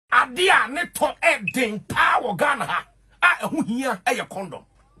dia ne to edin power Ghana ha a ehu hia eye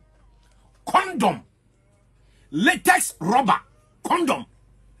condom latex rubber condom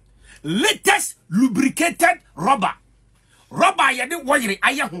latex lubricated rubber yede woyire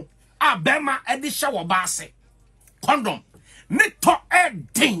aye ho a bema edi hye wo baase condom ne to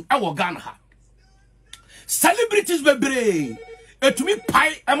edin ewo Ghana ha celebrities bebre etumi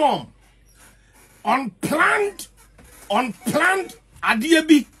pai emom unplanned adie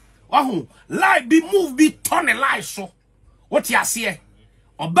bi wahu live bi move bi turn a live so what you say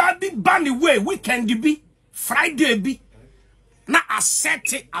oba bi ban the way weekend bi Friday bi na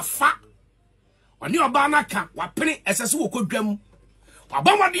asset afa oni oba na ka wapene esese wo kodwam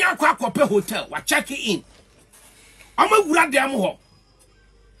wabamode akwa hotel wa check in amawura dem ho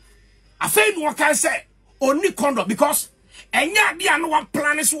afei no kan say oni condom because enya dia no wa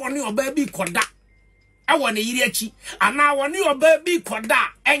plan so oni oba bi koda ewo ne yiri achi ana woni oba bi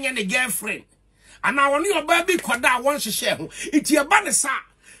koda enye ne girlfriend ana woni oba bi koda won hye ho iti eba ne sa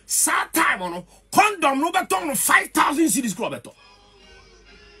time no condom no beton no 5,000 cedis club beto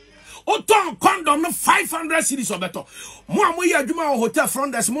oton condom no 500 cedis beto mo amoyi adwuma hotel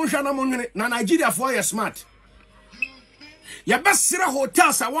front desk mo hwa na mo nwene na Nigeria for your smart ya besira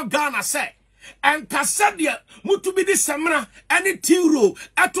hotels a wa Ghana say and Casadia mutubi di semra any tiro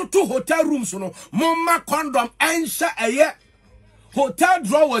atoto hotel rooms no mama condom ensha eye hotel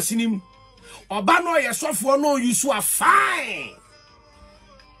drawers nim oba no ye sofo no use a fine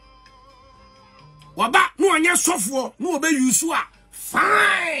waba no anya sofo no obe use a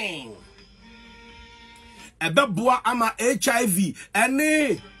fine ebeboa ama HIV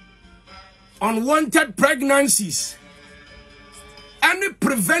any unwanted pregnancies any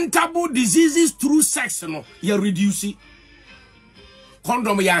preventable diseases through sex no you reduce it.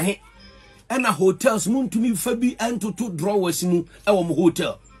 Condom ya he and a hotels moon to me fabi and to two drawers mu our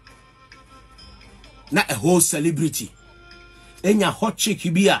hotel na a whole celebrity enya hot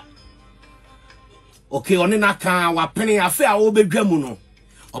chick bia okay on na kan wa penny afa a wo bedwamu no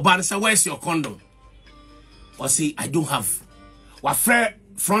oba say where's your condom or say I don't have wa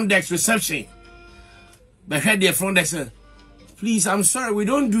front desk reception but head the front desk please, I'm sorry, we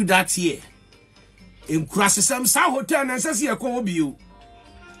don't do that here. In Krasisam Sa Hotel and says here call you.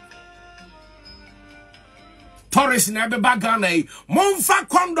 Tourist in Abeiku Ghana, Monfa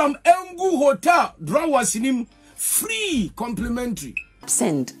condom Engu Hotel, drawers in him free, complimentary.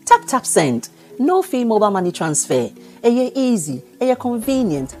 Send, tap send. No fee mobile money transfer. Eye easy, eye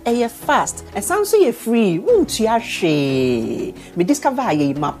convenient, eye fast. And sounds so free. Won't you share? Me discover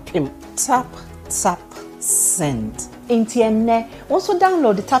ye map him. Tap send. NTN also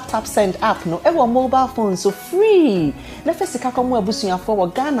download the tap send app no ever mobile phone so free. Na first ka komo abusuya for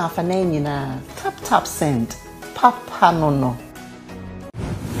Ghana fa na nyina. Tap send. Papa no.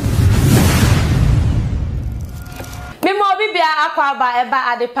 Bibia akwaba eba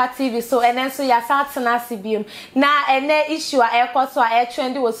Adepa TV so enenso ya Santana sibium na ene issue a ekoso a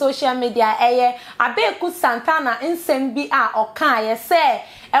trend wo social media eye Abeiku Santana nsem bi a okan ye se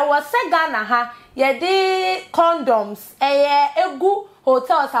ewo se Ghana ha ye de condoms eye egu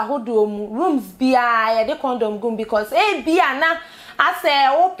hotels ahodo mu rooms bia ye de condom gum because bia na ase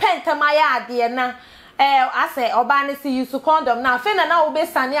wo pentamaya ade na ase obani si use condom na fe na wo be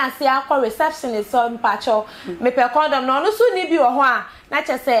sane ase akọ receptionist so mpacho me pe condom no no so ni bi wo ho a na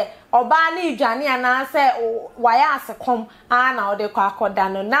che se obani idwane ana se waya ase kom na ode kwa akoda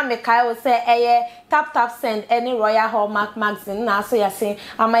no na me kai wo se tap send any Royal Hallmark magazine na so yase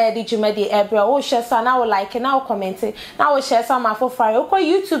amaya di jumadi ebra wo share so na wo like na wo comment na wo share so ma for fare wo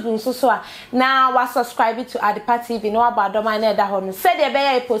YouTube nso so a na wa subscribe to Adepa TV no abadoma na eda ho no se de be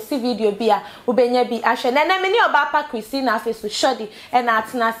ya post video bi a wo benya bi ahwe na me ni oba pa Christina face shodi e na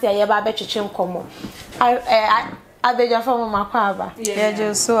atena se ye ba be twetwe nkomo Abeja for mama kwaba. Yeah,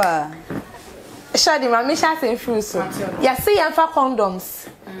 just so. Shadi mama sha say fruit so. Ya see yan fa condoms.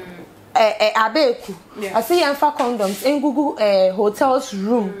 Abeiku. I see yan fa condoms in Google hotels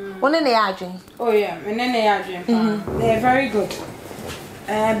room. One na ya adwen. Oh yeah, me na ya adwen. They are very good.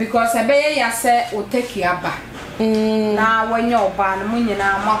 Because abeye ya say o take ya ba. Na wanya oba na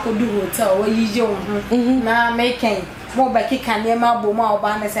munyina makodu hotel wo yije wo ho. Na make mo ba kika ne ma bo ma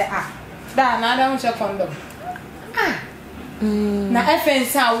oba na say da na da unche condom. Na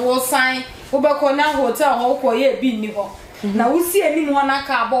FNC a wo sign wo be ko na hotel ho ko ye bi ni ho na wo si ani mo na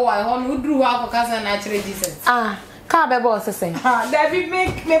ka abo wa ho no duru ha ko kasa na kire Jesus ka be boss say David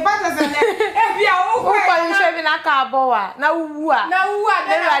make me pata say e bia wo ko ni shebi na ka abo wa na wu a na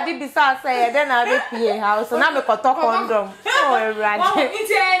radi bisa say e de na be pie house na me ko to condom oh radi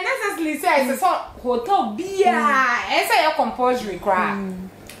it necessarily say so hotel bia e say compulsory cry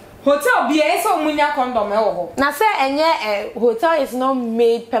hotel be e so munya condom e wo ho. Na say enye hotel is not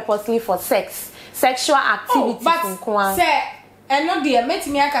made purposely for sex, sexual activity but say eno de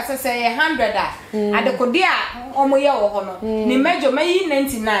metimi aka say 100 adekode a omoye wo ho no ni mejo mayi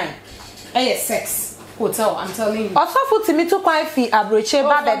 99 sex hotel, I'm telling you. Also for me to quite fee abroche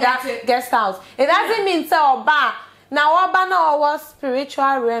ba guest house. It doesn't mean say oba na oba na owo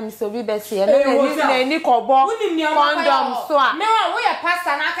spiritual realm so be best here. Na ni kobo condom so a. Me wa we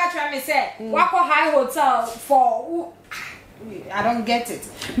pastor na aka try me say wako high hotel for I don't get it.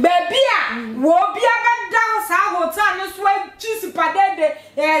 Baby wo bia be down sa hotel no so choose padede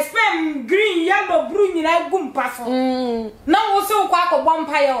spam green yellow blue nyina gum paso. Na wo so kwa ko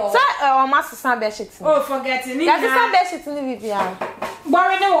bompa ye o. So o ma sesa be shit. Oh forget it. Ya sesa be shit ni bibia.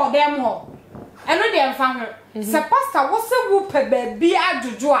 Bore ne wo dem ho. Eno de emfa ho. Se pastor wo se wo pe baby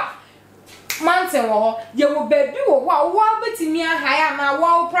ajojo a mountain wo ye wo baby wo wo betimi ahaya na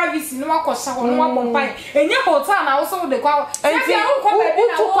wo privacy no akosha ho no bompa enye hotel na wo so de kwa. Enti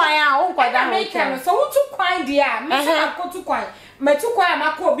wo kwan a wo kwada hotel. So wo tu kwan dia me se akotu kwan. Me tu kwan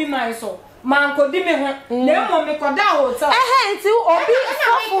ma ko obi man so. Man ko di me ho na mo me koda hotel enti obi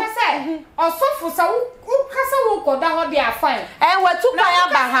osofu sa wo kasa wo koda ho dia fine we tu kwan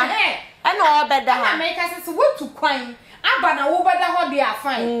aba ha na obeda ha na me kasa se wo tu kwan aba na wo beda ho dia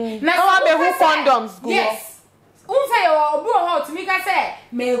fine na wo be hu condoms go yes unfa yo obi ho to me kasa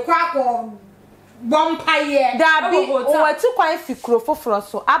me kwa ko bompaye da bi o tu kwan fikro foforo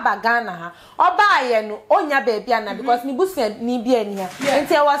so aba Ghana ha oba aye no onya baby ana because ni busu ni bi ani ha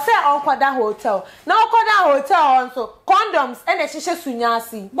nti e was say onkoda hotel na onkoda hotel on so condoms e na hihye sunya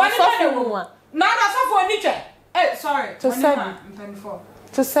asi so fu a na so for ni twa sorry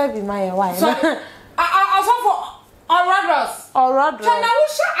to serve my wife so so for Orodros so na wo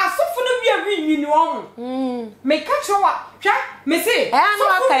sha asofo no bia wi nyi ni won me ka chowa twa me say so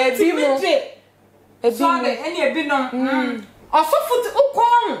aka ebi mo Sunday any ebi no osofo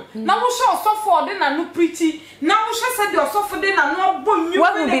ukon na wo sha osofo de na no pretty na wo sha se de osofo de na no bonyu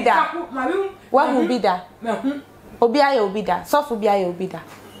wa hu bida obi aye obi da sofo bi aye obi da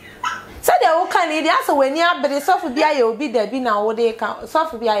so de wo kan ni aso wani abere sofo bi aye obi da bi na wo de kan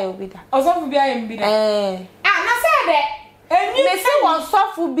sofo bi aye obi da osofo bi aye obi da na say de eni me say wo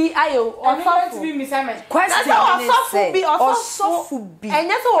sofo bi aye osofo bi mi say me question osofo bi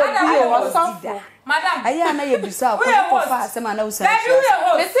enye so obi osofo Madam, aya na ye bisa ko fa asema na usa. Me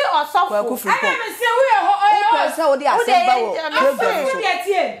say osofo. Ana me say we ho say o de asemba wo.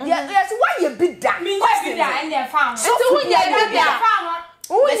 Yes, why you be that? Me be that and fa. So who ye be that?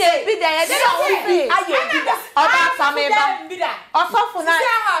 Who ye be that? They don't be aye be that. Oba sameba. Osofo na.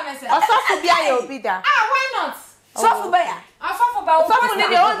 Osofo bi aye obi da. Why not? Sofo ba ya. Osofo ba osofo ni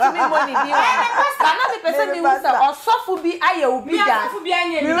de o ti mi money bi. Na na the person mi usa osofo bi aye obi da. Osofo bi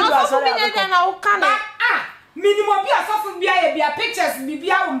anya mi. Osofo bi nya na o kana. Minimum bi asofo bi aye bi pictures bi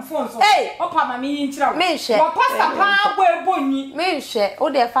bia on phone so. Opa ma mi nchira wo. Me hwe. Wo pastor pa bo ebonyi. Me hwe. O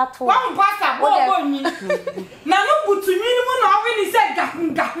de fa to. Wo pastor bo ebonyi. Na no butu minimum na o we ni say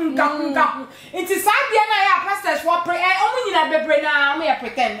gahun. It is sad bia na ya pastors wo pray omo nyina bebre na omo ya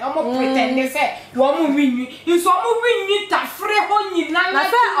pretend. Omo pretend they say wo mo winni. Nso omo winni tafre ho nyina na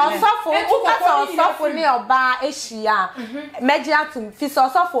say osofo o ka osofo ni oba ehia. Meji atum fi so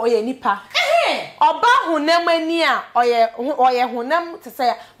osofo oye nipa. Oba hunem ani a oye hunam te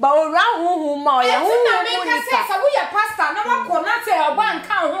say ba owura huhu ma oye huhu ni ka say we ya pastor na wako na say oba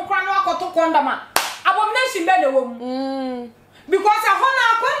nka ho kra na wako to condom a abomination be le wo because a hona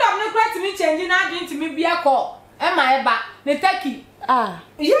condom no kra timi change na adin timi bia ko e ma e ba ne taki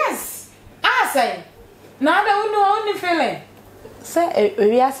yes say na da unu feeling say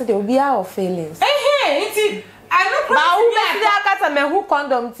we are say obi a feelings iti I don't know. But who makes the akata me who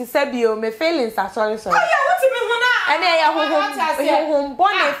condom to say bio me feelings are sorry. Oh yeah, what me huna? And who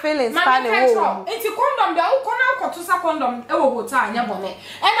born feelings pan wo. Enti condom da wo kona akoto sa condom e wo hotel anya bone.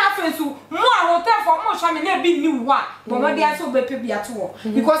 E na afensu mo a hotel for mo sha me na bi ni wo a. Bo mo dia so be pe bia to wo.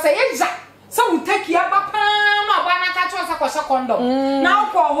 Because e ja so we take ya ba pa na ba na ka cho sa ko sha condom. Na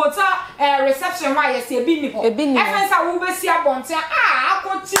ko hotel reception wa yes e bi ni ho. E fensa wo be si abonte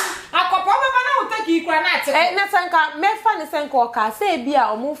akoti akopo ba na wo take ikra na ate. Na sanka me fa ni sanka o ka say bi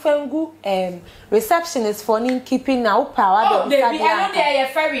a omu fangu receptionist for nin keeping na upa wa be I know they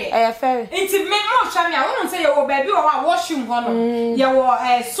are ferry. Inti me mo sha me a wonu say ye wo ba bi wo a washroom ho no. Ye wo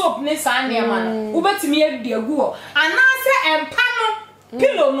soap ne sa na ma no. Wo betimi e di agu ho. Ana say empa no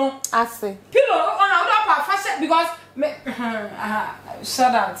pillow no ase pillow on how do fashion because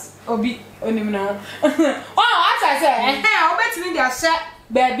shut out obi onim no oh what I say obetimi dey share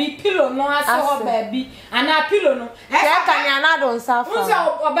baby pillow no aso baby ana pillow no e ka nya na don safa unse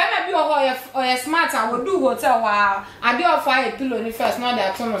obema bi o ye smart I will do hotel wa ade of fire pillow ni first not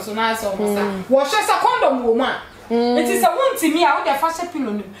that one so na so wo hwe sa condom wo ma it is a wontimi a wo de fa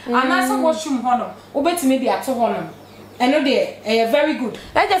pillow ni ana so washroom ho no wo betimi de ato ho no eno de very good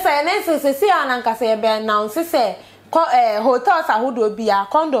na je say na se ananka se be announce say hotels ahodo bia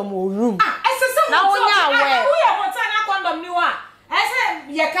condom wo room na wonya we we hotel na condom ni wa ese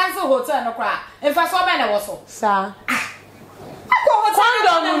ye cancel hotel no kra in fact so be na wo so sa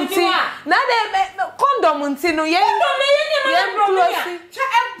condom nti na de condom nti no ye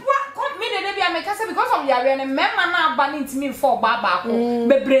me de bia me kase because of yare ne memma na aba nti me for baba ko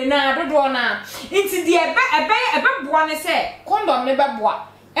bebre na dodo na nti de ebe boa ne se condom ne be boa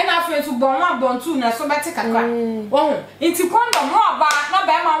ena afi so bon tu na so beti kakra wo nti condom no aba na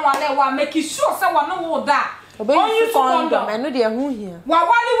be ma wale wa make sure say wa no wo da on use condom eno de hu hia wa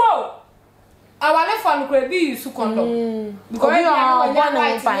wale wo awale fa no kra bi use condom because we are one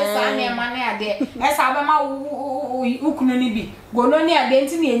of sa na ma na ade esa be ma ukunu ni bi gono ni ade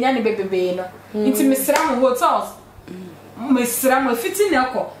nti na enya ne bebebe no nti mesra mo hotels mesra mo fiti na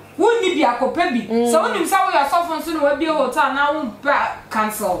ko woni bi akopa bi so woni msa wo ya sofon so no wa bi hotel na wo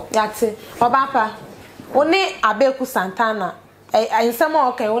cancel yate obapa woni Abeiku Santana ensema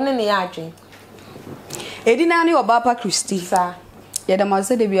okay woni ne ya adwen edina ni obapa Christy sa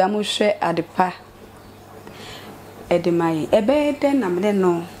yedamase de bia mo hwe adepa edemai ebe de na me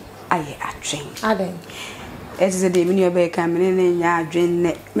no aye adwen aden ezeze de mi ni ebe ka me ne nya adwen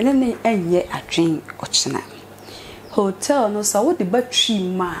ne me ne enye adwen ochena hotel no so wo de batwi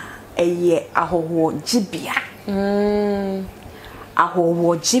ma eye ahoho jibia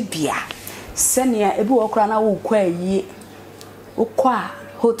ahoho jibia senia ebi wo kra na wo kwa ayi wo kwa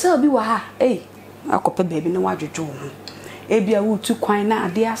hotel bi wa ha akopa baby ne wadwodwo ho ebia wo tu kwan na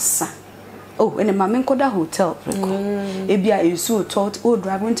ade asa ene ma menkoda hotel preko ebia esu tot o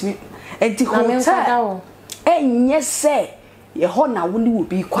drive ntimi enti hotel enye se ye ho na wo ni wo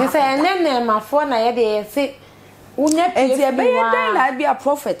bi kwa se ene mafo na ye de se unya enti ebe ye dan na bia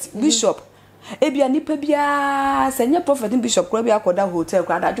prophet bishop ebia nipa bia se nye prophet bishop kra bia akoda hotel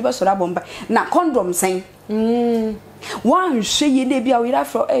kra da dwo sora bomba na condom sen wan hwe ye de bia we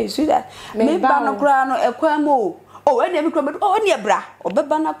fro so that me ba no kra no ekwan mo ene mi kra ene bra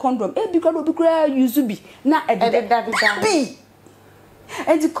obeba na condom bi kra do bi kra use bi na bi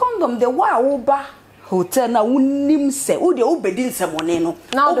and the condom the wa wo ba hotel na wonim se wo de obedi nsemone no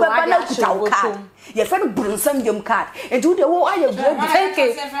obeba na kuta card ye fe no brunsam dem card and wo de wo aye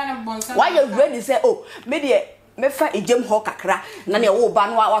ready why you ready say me de me fa ejem ho kakra na ne wo ba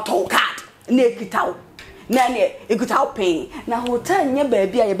no wa to card na ekitawo na ne ekitawo pen na hotel nye ba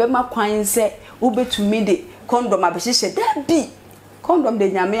bia ye be ma kwan se wo betumi de condom abehye da bi condom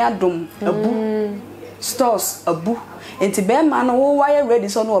de nyame adom abu stores abu enti be ma no wo wire ready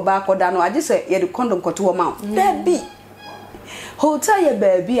so no oba akoda no age se ye de condom koto wo ma da bi hotel ye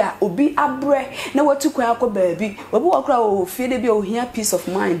baby a obi abre na watu kwan akọ obi wakra o fie de bi o hia peace of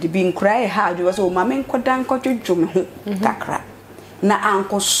mind bi nkra e ha adwo so ma men koda nkotwodwo me ho kakra na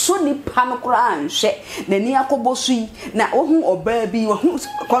anko so ni pa no kra anhwe na ni akobosu yi na ohun oba bi ohun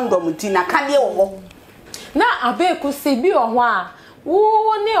condom ti na kade wo na Abeiku se bi ohun a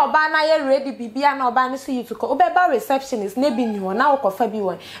wo ni oba na ye ready bibia na oba ni so you to ko obeba receptionist na bi ni ho na okofa bi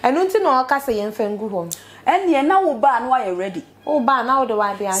won enu nti na o ka se ye mfa ngu ho ene na wo ba na ye ready o ba na wo de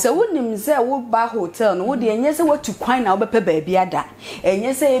wa de se wonim ze wo ba hotel no wo de enye se watu kwan na wo bepa baabi ada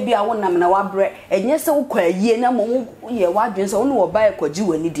enye se bi a wo nam na wabre enye se wo kwa yie na mo ye wadwen se wo no wo ba e kwaji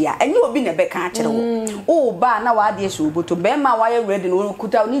wani dia enye obi na be ka akere wo o ba na wa de hye oboto be ma wa ye ready no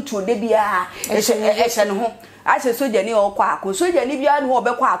kuta ni tuo de bia ehye no ho ase soja ni o kwa akọ soja ni bia no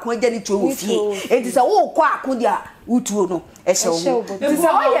obekwa akọ agya ni tuo wo fie enti se wo kwa akọ dia utuo no ehye wo enti se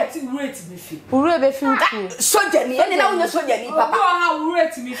wo ye ti rate me fi ure be fi utuo soja ni ene na wo soja ni papa ha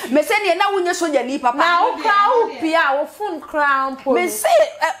rate me fi me se ni na wo soja ni papa na o kra o pia wo phone crown po me se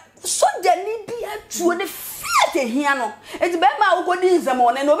soja ni bia tuo ne te hia no enti be ma wo godi nzam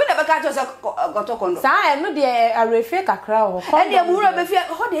one no obi na be ka cho se goto kondo sa eno de arefie kakra ho e de buru be fie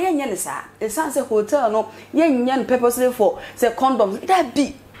ho de yenye ne sa esan se hotel no yenye no purposely for se condoms that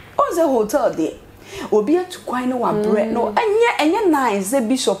be on the hotel there obi atukwan no wa bre no enye nice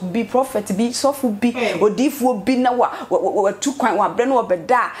bishop bi prophet bi sofu bi odifuo bi na wa tukwan wa bre no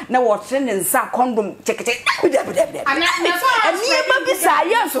obeda na wo trene nsa condom chekete ana ba bi sa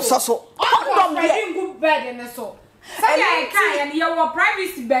ye so condom ngu bed ne so saya kan ya ni your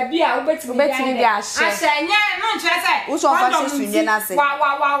privacy baby a obetimi dia ashe nye no nche se wo so fa se sunye na se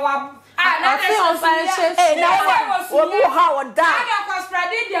wa na se on fan na obu ha oda na ko spread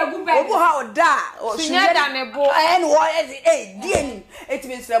dey agu be obu ha oda sunya da ne bo and what die ni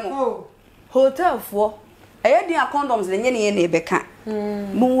etimi nsremo hotel for din a condoms le nye ne beka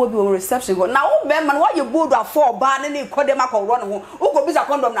mo wo bi o reception go na wo be man wo ye bold afọ ba ne kodem akọrọ ne ho wo go bisa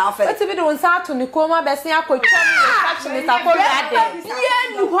condom na afẹ eti bi de won sa to ni koma be sen akotwa reception ta ko ade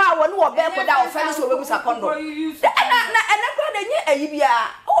ye nu ho a wo ne wo be ko da ofẹ ne so be bisa condom na kwa de nye ayi bia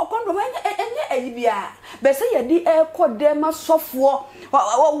wo condom enye ayi bia be se ye di kodem asofo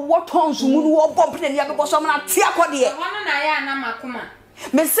wo tons mu no wo bomb ne ya be bo so na tie akode e wono na ya na makoma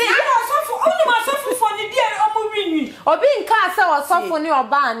me say ya osofo oni ma osofo for ni die omo winwi obi nka se osofo ni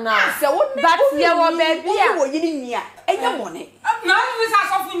oba na se wo but ye wo be bia wo yiri nia enye mone na wo sa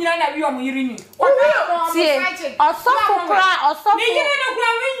osofo nyina na wi omo yiri ni osofo kra osofo ni yiri no kra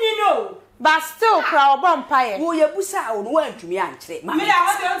winwi no but still kra obo mpaye wo ye busa wo no antumi ankire ma me da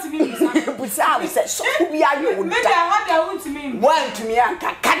ho de ontimi bisa busa wo se so bi awe wo me da ho de ontimi wo antumi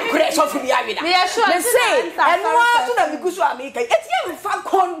anka kan kure so bi awe da me sure me say enwa so na migusu amika etie mfa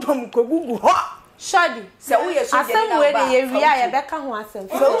condom kogugu ho shadi se wo ye so je na we de ye wi a ye beka ho asem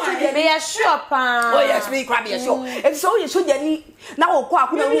me sure pa oh yes me crab ye sure et so ye so je ni na wo kwa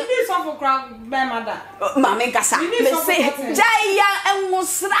akuna ni so for crab be mother ma me kasa me say jaya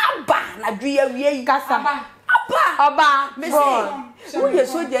enwusraba na dua wie kasa oba me say wo ye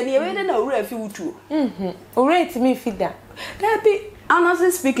so je ni e we de na owura fi wutuo owura etimi fida that be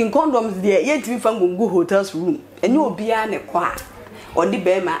honestly speaking condoms there ye timi fa ngungu hotels room enye obia ne kwa odi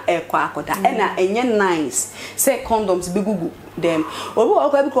bema ekwa akoda na enye nice say condoms bigugu dem obi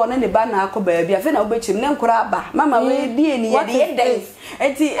okwa bi ko na ne ba na akoba bia fe na obechim ne nkora aba mama we die ni ye de dem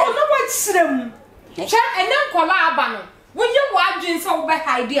enti ono wa chirem cha ene nkola aba no wo ye wo adwen se wo be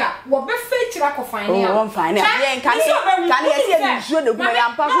idea wo be fe chira ko fine ya wo fine ya ye kan ye se ni nsuo de guma ya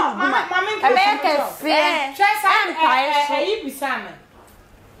mpa so guma ebe ke fe cha sa empire yi bisame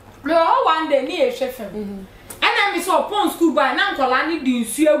me o one day ni e hwefem ana mi so pon school by na nkola ni di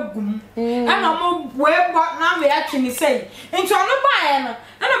nsu agum ana mo we bo na we atwini sei nti ono ba ye no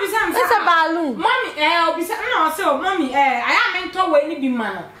ana bi sam it's a balloon mommy obi say na o say mommy aya me nto we ni bi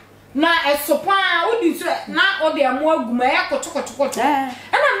ma no na esopa o di so na o de amo agum kotokotokoto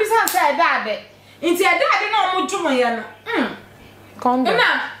ana bi sam say dade nti dade na o mo dwom ye no condom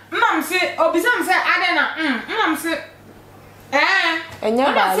na mam say obi sam say ade na mam say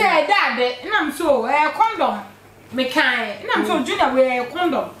enya ba say dade nam so condom me kan nam so junior we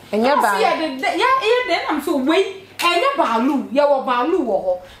condom enya ba ya de nam so we enya balu ya wo balu wo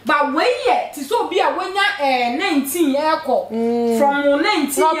ho ba we ye ti so bi a wonya 19 eko from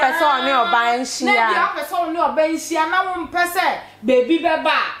 19 no person ni oba nhia na bi a person ni oba nhia na wo mpese baby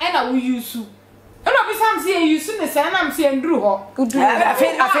beba e na wo use ena bi sam say use ne say nam say nduru ho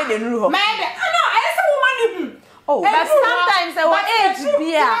afi de nduru ho ma de no I say woman ni oh but sometimes our age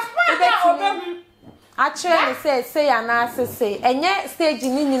bia actually say ana say enye stage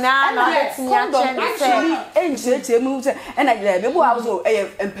ni nyina na betimi actually say mu say na gele be bo awo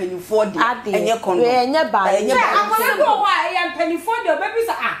empanyufo de enye condom enye ba enye ba akwara go wa empanyufo de obebi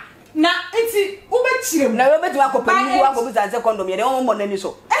sa na enti ubechirem na we betimi akopanyufo akobisa say condom ye de won mo nani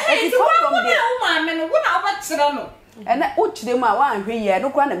so enti condom de wo ma me no wo na obechire no ena o chirem a wa hwe ye no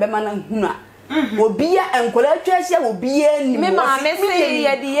kwa na be ma na hunu a obia enkola twase obia ni me ma me say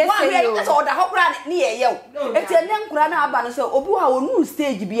ye di yese yo so da hokra ni ye ye eti ene nkura na aba no so obi ha onu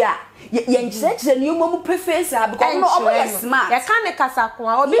stage bia ye nchire ni omo preface ha because no omo ye smart ye kan ne kasako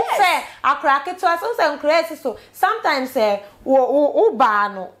a obi say akra keto aso say nkura so sometimes wo ba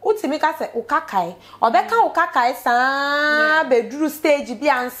no utimi ka say ukakai obeka ukakai sa beduru stage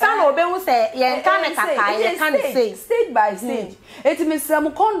bia ansa na obe hu say ye kan ne kakai ye kan say stage by stage eti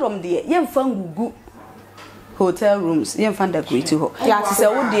mesram condom de ye mfa ngugu hotel rooms ye mfa decorate ho ya se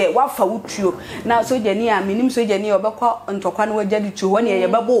wo de wafa wutuo na so jani a minim so jani obekwa ntokwa na wajadi tuo woni ye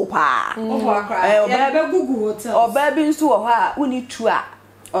bebo pa ye be gugu hotel oba bi nso wo ha uni tu a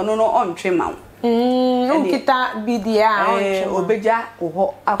ono no ontwe ma ukita bidia obeja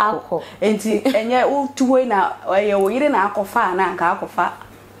wo akọ enti enye utuwe na ye wo yire na akọfa na nka akọfa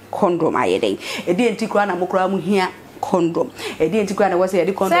condom ayede edi enti kura na mokura mu hia condom edi enti kura na wose ye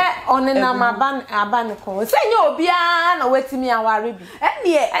di condom se onena aban ko se nye obia na wetimi aware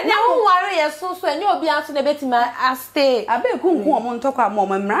bi ene wo ware ye so enye obia so na betimi a stay Abeiku nku omo ntokwa mo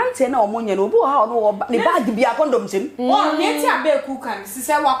mrante na omo nye na obi ha no ne bag bia condom sim o ne ti Abeiku kan si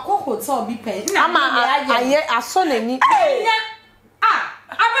se wakọ hotel bi pen na ama aye aso na ni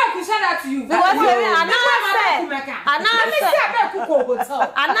Abeiku said that to you. Because Anna Abeiku ko hotel.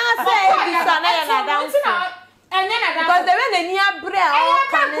 Anna say this na ya na down. Enya na because the way they near bread all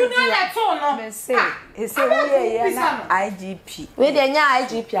can me say he say we na IGP we dey nya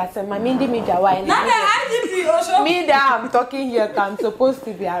IGP asem ma me ndi media why na IGP also me that I'm talking here I'm supposed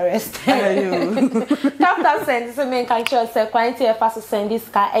to be arrested. After send so me can sure say quantity e fast send this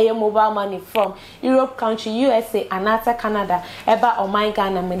car mobile money from Europe country USA and after Canada eba on my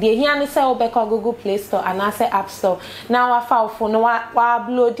Ghana me dey here ni say obeka Google Play Store and say App Store now wa fa phone wa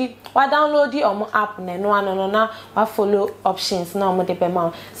upload it wa download it on app na wa follow options na mo de be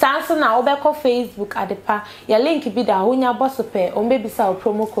ma sanso na obeka Facebook adepa ya link bi da honya boss pe o mbe bisa o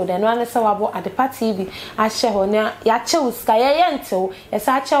promo code no an say wa bo adepa TV a share ho na ya che uska ye ntew ya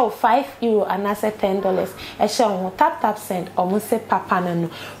sa che €5 and I say $10 e share ho tap send o mo se papa na no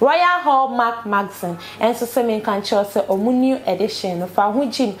Royal Hallmark magazine and so se men kan che say o mu new edition no fa ho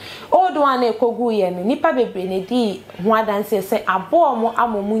jim old one e kogu ye no nipa bebre ne di ho adanse say abo mo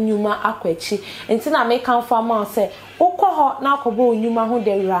amomu nyuma akwachi enti na me kan fa ma say ukoho na akobo onyuma ho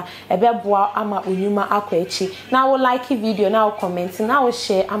dewura ebeboa ama onyuma akwachi na wo like video na wo comment na wo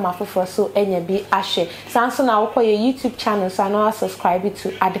share ama foforo so enya bi ahwe sanso na wo koye YouTube channel so na subscribe to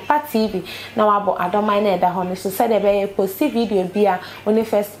Adepa TV na wabo adomai na eda ho no so say de be post video bia only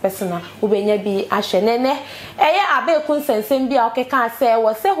first person na wo benya bi ahwe nene eye Abeiku nsensem bia okeka say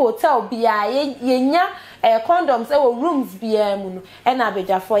wo say hotel bia yenya condoms e wo rooms bia mu no e na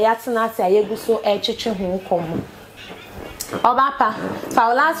abejafo ya tena ase ayegu so twetwe ho komo Obapa,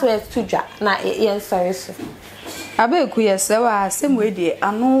 for last words to Jack, na yen sorry. Abeiku yese wa same way dey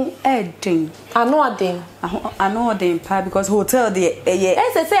anu edin. Anu odin pa because hotel dey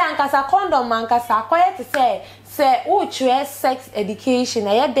say ankasa condom ankasa akoye to say uche sex education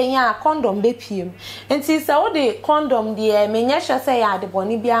e den ya condom be piem. Enti say wo de condom dey menye sure say ya de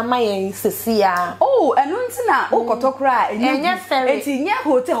boni bia ma yen sesia. Oh, enu nti na ukotokra enye enti nye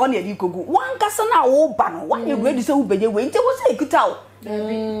hotel ho na edi kogu. Wankasa na wo ba no, wan ye ready say wo beje we enti wo say ekuta o.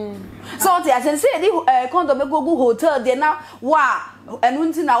 So ti asen say the condom be go hotel there now wa enu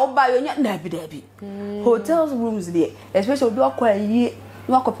nti na wo ba yo nya na bi hotels rooms there especially be akwa yi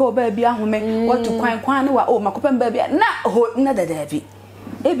no akope oba bi ahome what to kwan ne wa o makope mba bi na da bi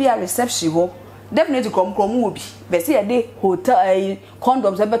e bi a reception ho definitely krom wo bi be say dey hotel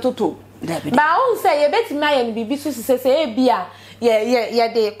condoms e betoto da bi ba o say ye betimi aye no bibi so say e bi a ye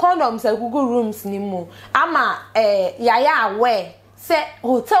dey condoms e Google rooms ni mu ama ya aware say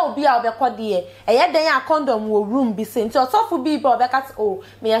hotel bi a obekode eye den ya condom wo room bi say nti osofu bi obeka o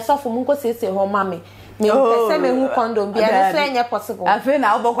me yasofu mu nko sese ho ma me pese me hu condom bi e so enye possible afi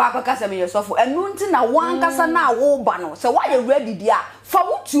na obekwa akaka se me yasofu enu nti na wankasa na wo ba no say why you ready dia fa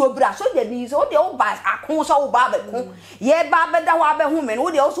wutu obra so de ni so de wo ba akon so wo ba beku ye ba beda wo abehu me no wo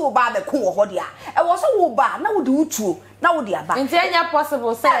de so wo ba beku wo ho dia e wo so wo ba na wo de wutu na wo de aba nti enye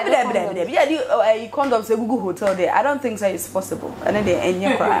possible say be the condoms e Google hotel there I don't think so it's possible and then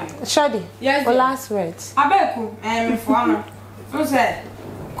enye kwa Shadi yes last words Abeiku me fo ama so say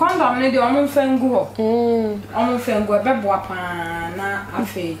condom ne de omo fengu ho omo fengu e be boa pa na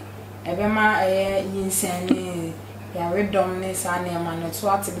afi e be ma yinsen ni ya redom ne sa na ma no so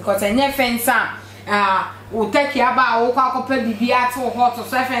ati because enye fensa o take ya ba o kwa kopa bibia to hot so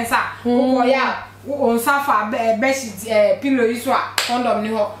fensa o ya o safa be sheet pillow iso a condom ni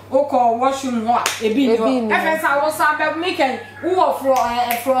ho o ko washroom ho ebi ni ho fensa wo sa be make wo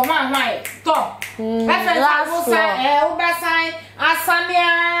from hwan top fensa wo sa o be sign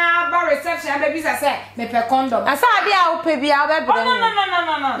asania ba reception be bi say me pe condom asa bia o pe bia o be bre no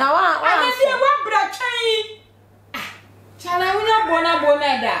na wa ana bia wa bra twen chala unya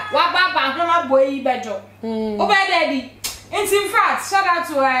bona da wa baba homa boy bejo o be daddy in fact shout out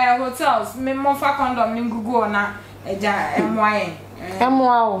to hotels me mo fa condom ni Google na eja emwaye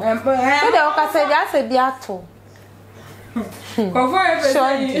emwa o so de o ka se dia se bia to ko for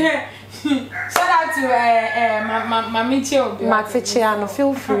everything shout out to Mamichi Obi Matichia no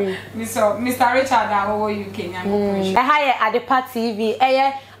feel free Mr. Richard Awo UK nyam haye Adepa TV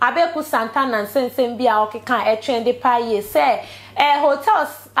Abeiku Santana nsensem bia okeka trend pa ye say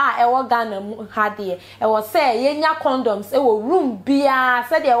hotels e wo Ghana mu hade e wo say yenya condoms e wo room bia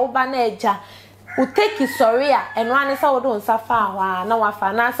say de wo ba na eja u take sorry eno ane say wo do nsafa ahwa na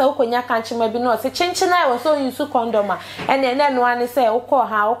wafa na say ukonya kanchima bi no say chinchina e wo so use condom ene no ane say ukọ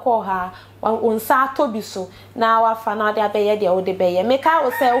ha unsa tobi so na wafa na de abeye de wo de beye meka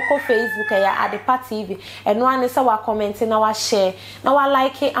wo se wo ko Facebook ya Adepa TV eno ane se wa comment na wa share na wa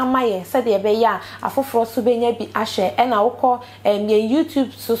like amaye se de beye a afoforo so benya bi ahwe e na wo ko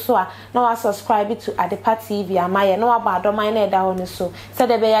YouTube so a na wa subscribe to Adepa TV amaye na wa ba adoman na eda ho ne so se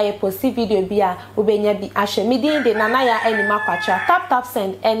de beye ye post video bi a wo benya bi ahwe midin de nana ya anima kwacha tap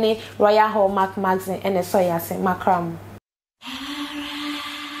send any Royal Hallmark magazine ene so ya se makram